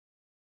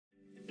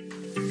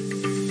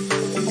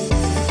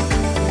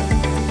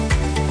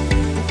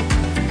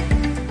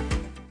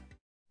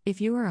If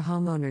you are a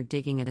homeowner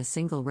digging at a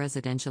single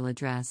residential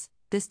address,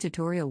 this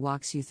tutorial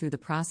walks you through the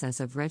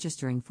process of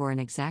registering for an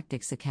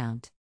Exactix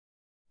account.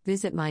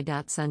 Visit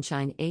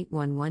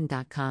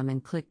my.sunshine811.com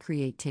and click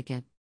Create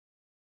Ticket.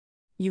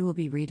 You will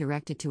be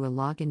redirected to a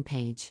login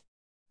page.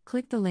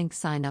 Click the link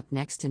Sign Up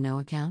next to No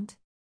Account.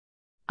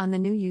 On the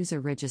new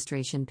user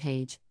registration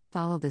page,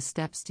 follow the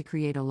steps to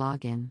create a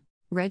login.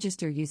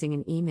 Register using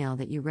an email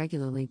that you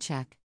regularly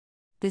check.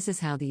 This is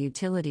how the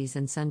utilities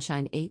and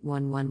Sunshine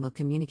 811 will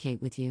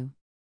communicate with you.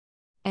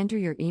 Enter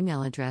your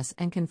email address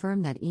and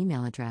confirm that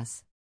email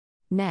address.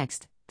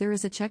 Next, there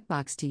is a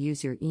checkbox to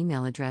use your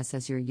email address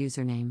as your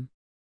username.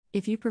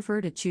 If you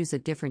prefer to choose a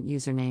different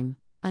username,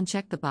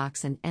 uncheck the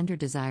box and enter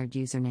desired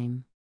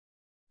username.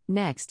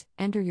 Next,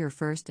 enter your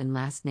first and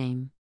last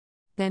name.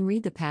 Then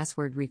read the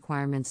password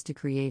requirements to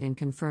create and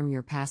confirm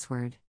your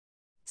password.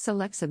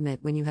 Select Submit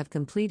when you have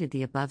completed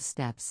the above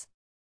steps.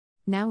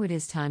 Now it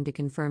is time to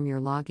confirm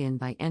your login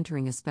by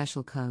entering a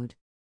special code.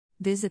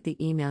 Visit the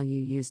email you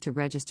used to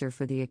register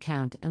for the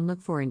account and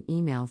look for an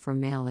email from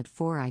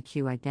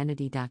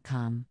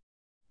mail@4iqidentity.com.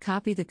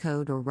 Copy the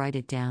code or write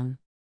it down.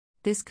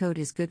 This code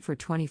is good for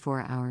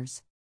 24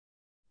 hours.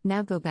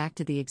 Now go back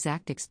to the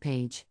Exactix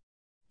page.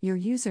 Your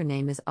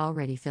username is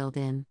already filled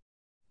in.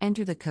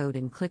 Enter the code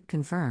and click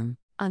Confirm.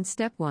 On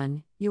step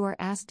 1, you are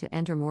asked to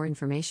enter more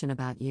information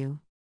about you.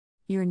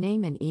 Your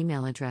name and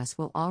email address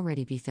will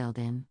already be filled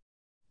in.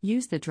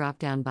 Use the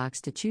drop-down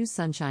box to choose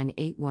Sunshine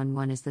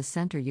 811 as the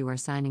center you are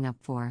signing up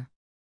for.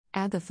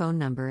 Add the phone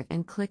number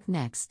and click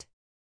Next.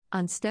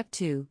 On step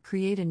 2,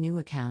 create a new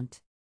account.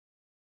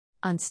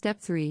 On step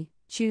 3,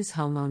 choose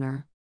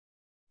Homeowner.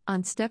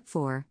 On step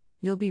 4,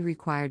 you'll be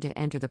required to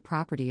enter the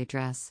property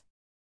address.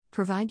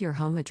 Provide your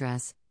home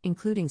address,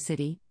 including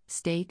city,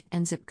 state,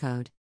 and zip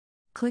code.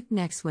 Click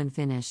Next when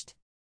finished.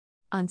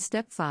 On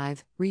step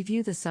 5,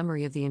 review the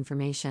summary of the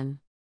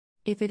information.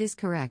 If it is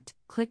correct,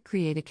 click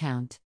Create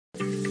Account.